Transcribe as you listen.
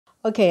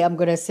Okay, I'm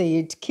gonna say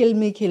it. Kill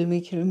me, kill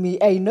me, kill me.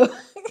 I know.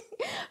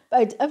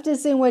 But after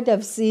seeing what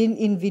I've seen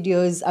in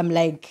videos, I'm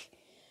like,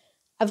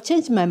 I've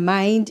changed my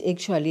mind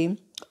actually,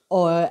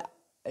 or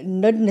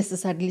not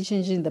necessarily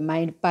changing the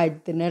mind,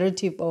 but the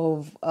narrative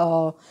of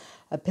a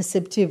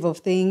perceptive of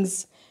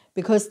things.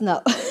 Because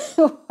now,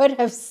 what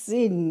I've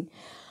seen,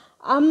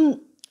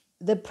 um,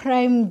 the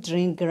prime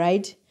drink,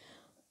 right?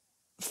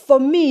 For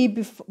me,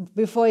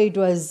 before it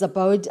was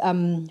about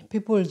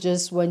people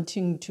just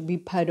wanting to be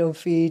part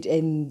of it,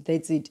 and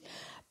that's it.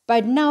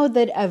 But now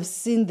that I've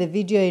seen the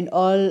video and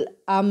all,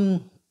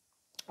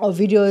 or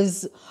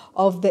videos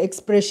of the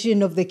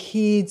expression of the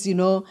kids,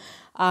 the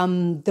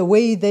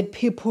way that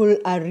people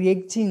are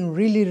reacting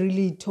really,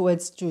 really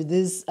towards to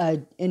this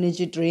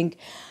energy drink.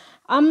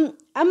 I'm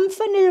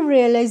finally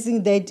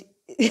realizing that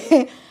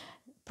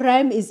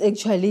Prime is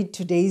actually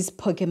today's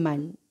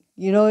Pokemon.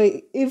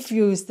 If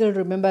you still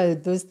remember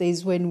those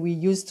days when we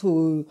used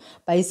to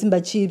buy Simba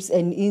chips,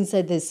 and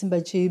inside the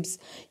Simba chips,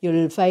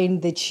 you'll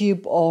find the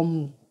chip,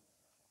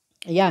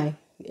 yeah,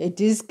 a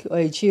disc or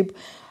a chip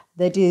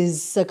that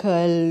is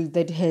circle,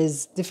 that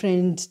has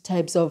different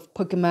types of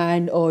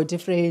Pokemon or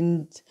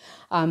different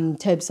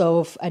types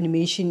of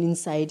animation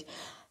inside.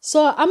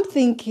 So I'm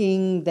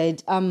thinking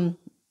that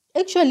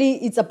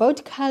actually it's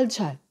about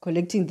culture,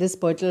 collecting these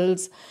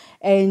bottles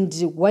and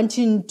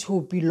wanting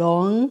to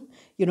belong.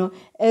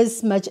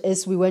 As much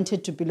as we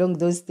wanted to belong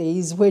those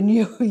days when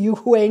you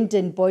went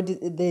and bought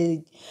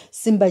the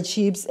Simba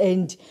chips,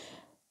 and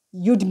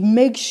you'd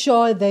make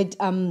sure that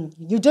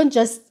you don't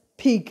just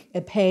pick a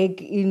pack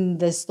in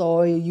the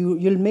store.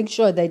 You'll make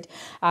sure that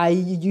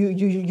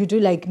you do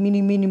like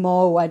mini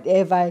more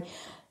whatever,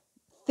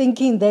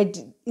 thinking that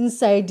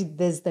inside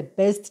there's the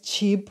best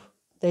chip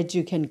that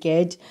you can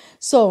get.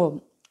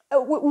 So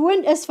we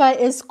went as far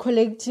as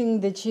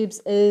collecting the chips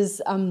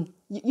as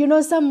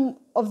some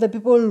of the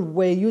people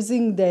were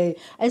using the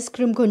ice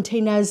cream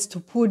containers to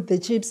put the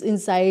chips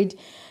inside,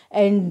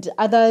 and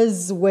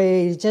others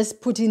were just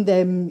putting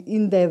them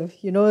in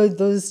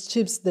those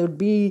chips. They'll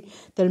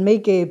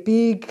make a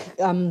big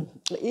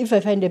if I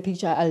find a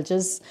picture, I'll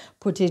just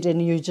put it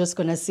and you're just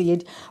gonna see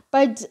it.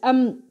 But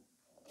I'm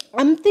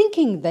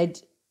thinking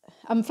that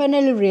I'm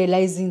finally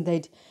realizing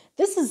that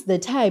this is their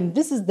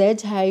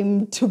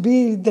time to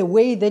be the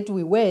way that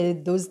we were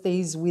those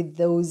days with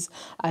those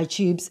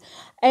chips.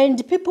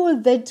 And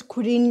people that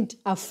couldn't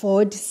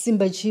afford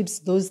Simba chips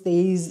those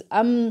days,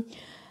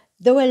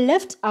 they were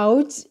left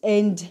out.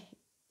 And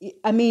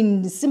I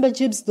mean, Simba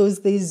chips those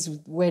days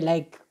were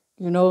like,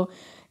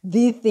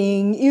 the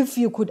thing. If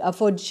you could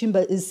afford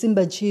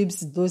Simba chips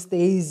those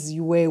days,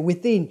 you were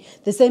within.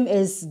 The same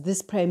as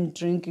this prime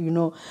drink,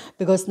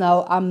 because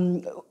now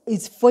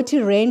it's 40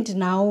 rand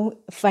now,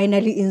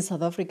 finally in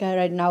South Africa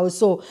right now.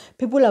 So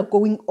people are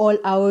going all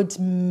out,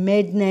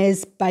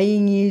 madness,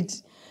 buying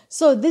it.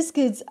 So these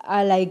kids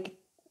are like,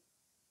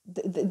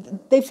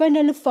 they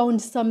finally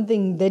found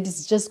something that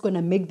is just going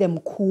to make them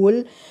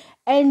cool.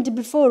 And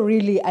before,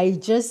 really, I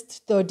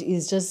just thought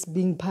it's just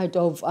being part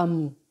of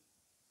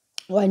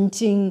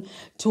wanting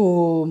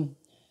to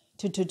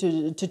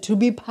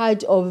be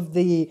part of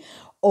the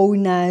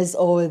owners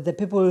or the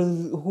people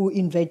who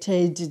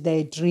invented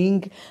the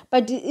drink.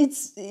 But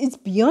it's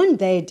beyond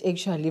that.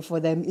 Actually, for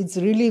them, it's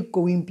really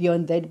going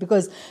beyond that,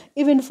 because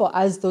even for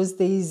us those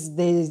days,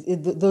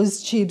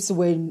 those chips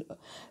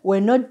were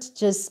not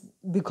just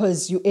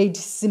because you ate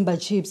Simba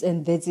chips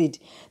and that's it.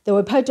 They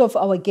were part of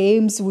our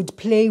games, would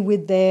play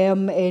with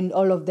them and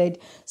all of that.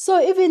 So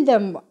even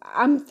them,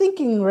 I'm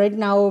thinking right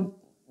now,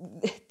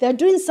 they're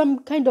doing some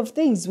kind of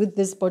things with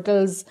these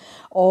bottles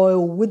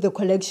or with the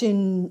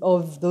collection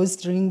of those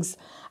drinks.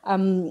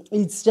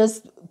 It's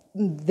just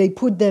they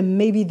put them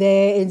maybe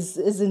there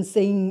isn't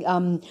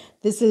saying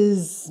this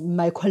is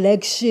my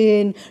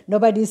collection,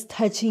 nobody's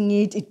touching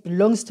it, it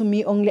belongs to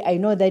me only. I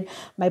know that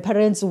my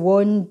parents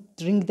won't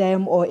drink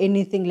them or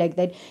anything like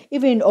that.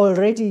 Even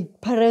already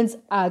parents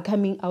are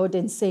coming out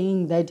and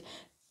saying that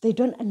they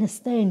don't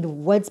understand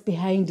what's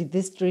behind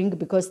this drink,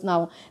 because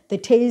now the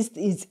taste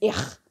is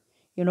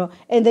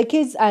and the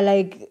kids are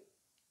like,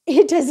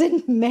 it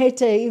doesn't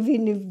matter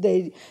even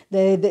if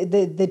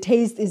the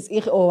taste is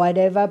or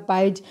whatever.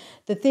 But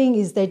the thing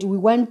is that we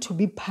want to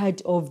be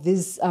part of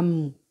this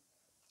a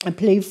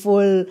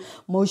playful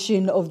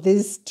motion of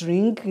this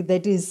drink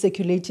that is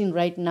circulating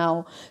right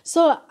now.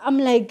 So I'm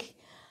like,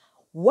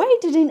 why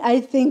didn't I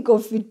think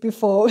of it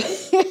before?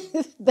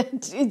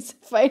 That it's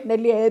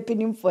finally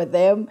happening for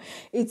them.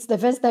 It's the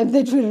first time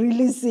that we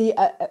really see,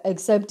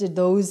 except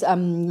those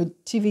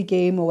TV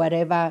game or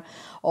whatever,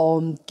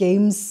 or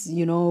games,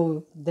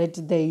 that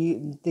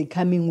they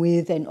coming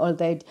with and all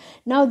that.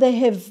 Now they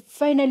have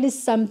finally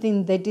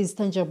something that is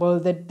tangible,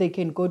 that they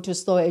can go to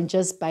store and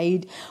just buy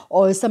it.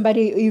 Or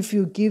somebody, if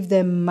you give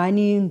them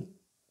money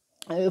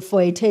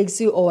for a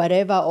taxi or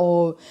whatever,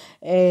 or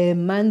a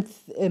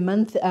month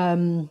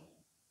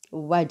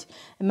what,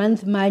 a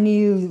month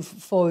money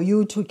for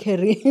you to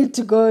carry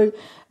to go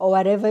or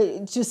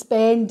whatever to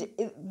spend.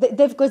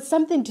 They've got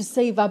something to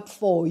save up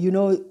for,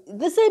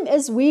 the same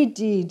as we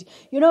did.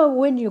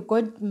 When you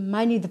got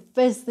money, the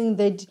first thing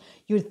that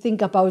you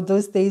think about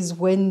those days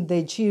when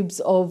the chips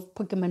of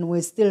Pokemon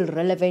were still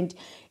relevant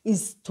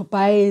is to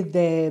buy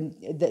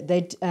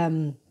that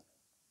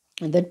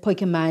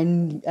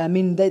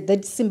Pokemon,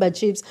 that Simba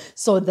chips,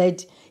 so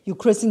that you're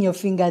crossing your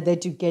finger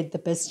that you get the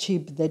best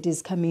chip that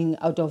is coming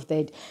out of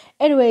that.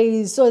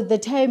 Anyway, so the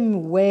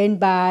time went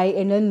by,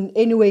 and then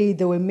anyway,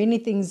 there were many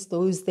things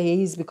those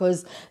days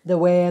because there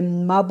were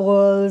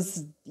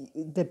marbles,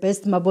 the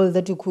best marble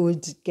that you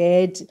could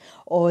get,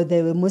 or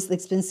the most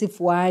expensive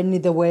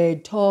one. There were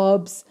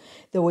tops,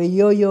 there were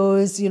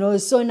yo-yos,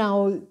 So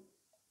now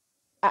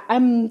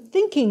I'm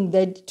thinking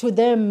that to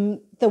them,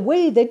 the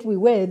way that we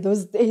were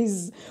those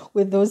days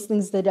with those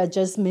things that I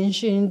just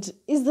mentioned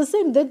is the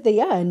same that they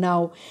are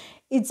now.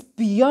 It's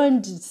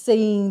beyond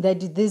saying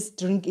that this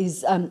drink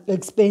is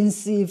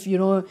expensive,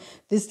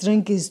 this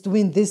drink is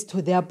doing this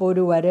to their body,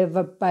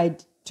 whatever.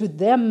 But to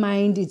their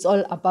mind, it's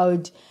all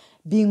about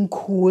being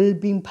cool,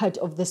 being part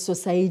of the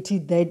society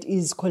that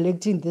is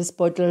collecting these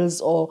bottles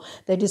or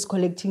that is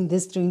collecting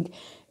this drink.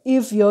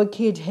 If your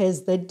kid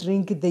has that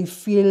drink, they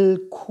feel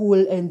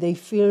cool and they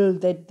feel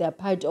that they're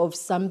part of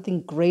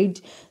something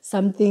great,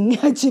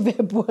 something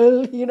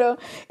achievable,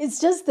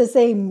 It's just the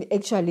same,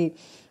 actually.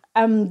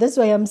 That's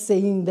why I'm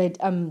saying that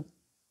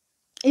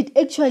it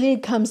actually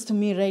comes to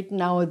me right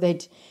now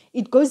that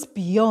it goes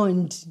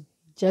beyond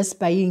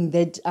just buying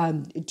that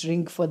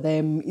drink for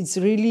them. It's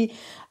really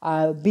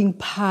being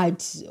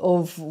part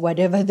of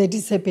whatever that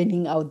is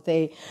happening out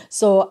there.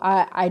 So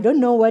I don't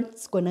know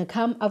what's going to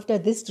come after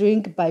this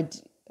drink,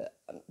 but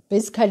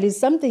basically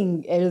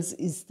something else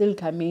is still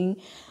coming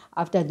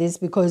after this,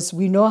 because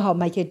we know how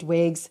market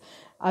works.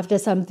 After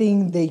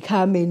something, they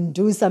come and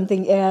do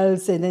something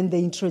else, and then they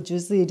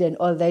introduce it and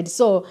all that.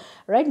 So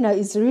right now,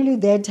 it's really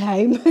their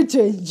time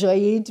to enjoy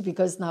it,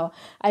 because now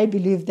I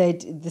believe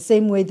that the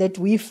same way that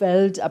we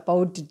felt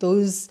about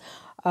those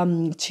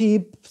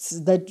chips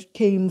that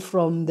came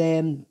from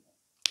the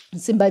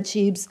Simba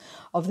chips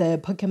of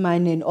the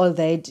Pokemon and all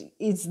that,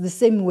 it's the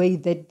same way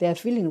that they're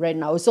feeling right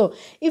now. So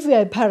if you're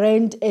a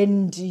parent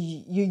and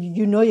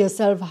you know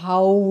yourself,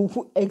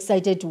 how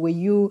excited were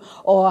you,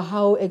 or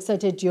how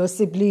excited your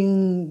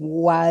sibling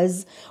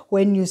was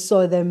when you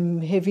saw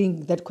them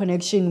having that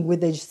connection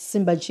with the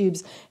Simba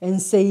chips and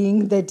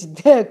saying that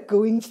they're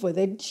going for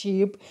that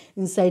chip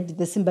inside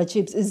the Simba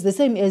chips, is the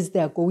same as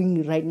they're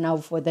going right now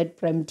for that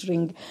prime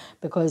drink.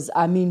 Because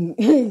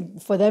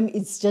for them,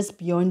 it's just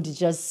beyond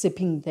just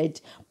sipping that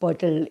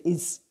bottle.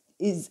 It's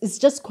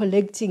just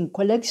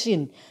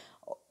collection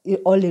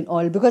all in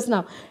all. Because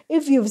now,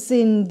 if you've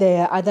seen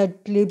the other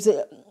clips,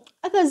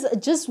 others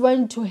just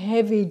want to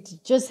have it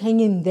just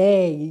hanging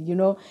there,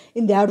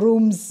 in their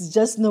rooms,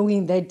 just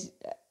knowing that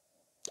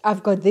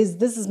I've got this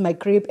is my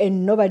crib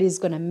and nobody's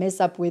going to mess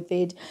up with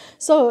it.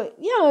 So,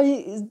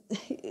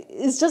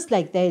 it's just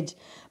like that.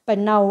 But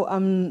now,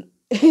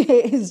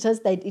 it's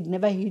just that it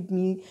never hit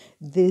me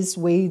this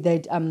way,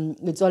 that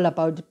it's all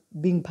about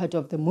being part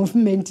of the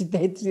movement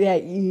that they are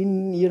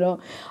in,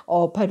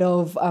 or part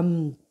of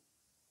the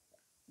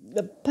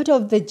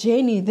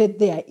journey that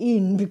they are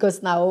in.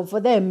 Because now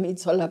for them,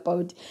 it's all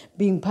about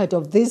being part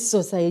of this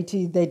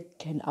society that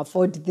can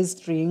afford this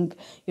drink,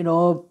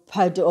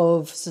 part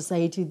of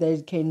society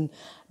that can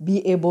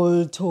be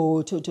able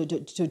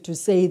to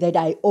say that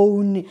I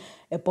own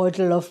a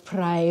bottle of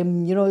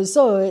Prime,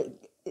 So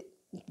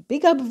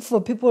big up for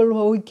people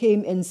who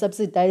came and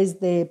subsidized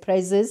the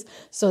prices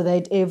so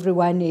that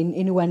everyone and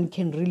anyone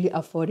can really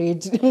afford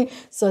it,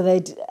 so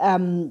that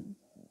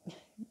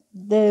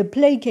the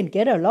play can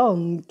get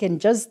along, can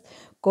just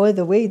go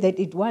the way that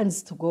it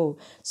wants to go.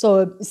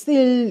 So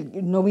still,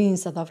 knowing in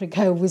South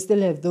Africa, we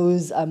still have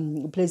those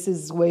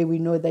places where we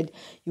know that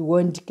you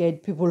won't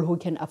get people who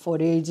can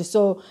afford it.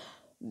 So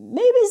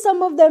maybe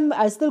some of them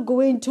are still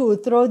going to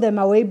throw them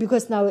away,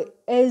 because now,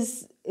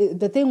 as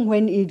the thing,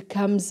 when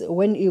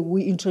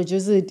we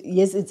introduce it,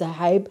 yes, it's a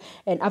hype,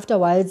 and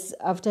afterwards,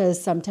 after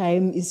some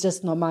time, it's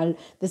just normal.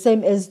 The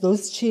same as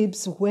those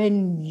chips,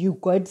 when you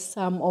got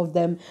some of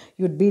them,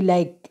 you'd be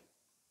like,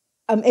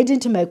 I'm adding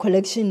to my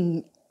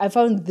collection. I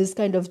found this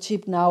kind of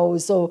chip now,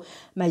 so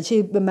my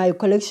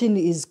collection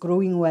is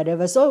growing,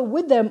 whatever. So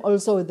with them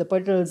also, the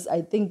bottles,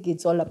 I think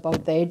it's all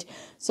about that.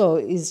 So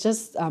it's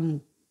just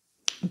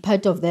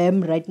part of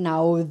them right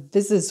now.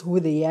 This is who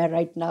they are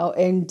right now,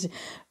 and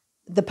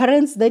the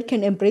parents that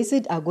can embrace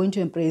it are going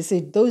to embrace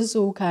it. Those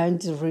who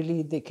can't,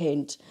 really, they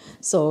can't.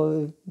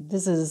 So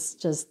this is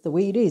just the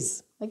way it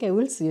is. Okay,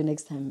 we'll see you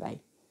next time. Bye.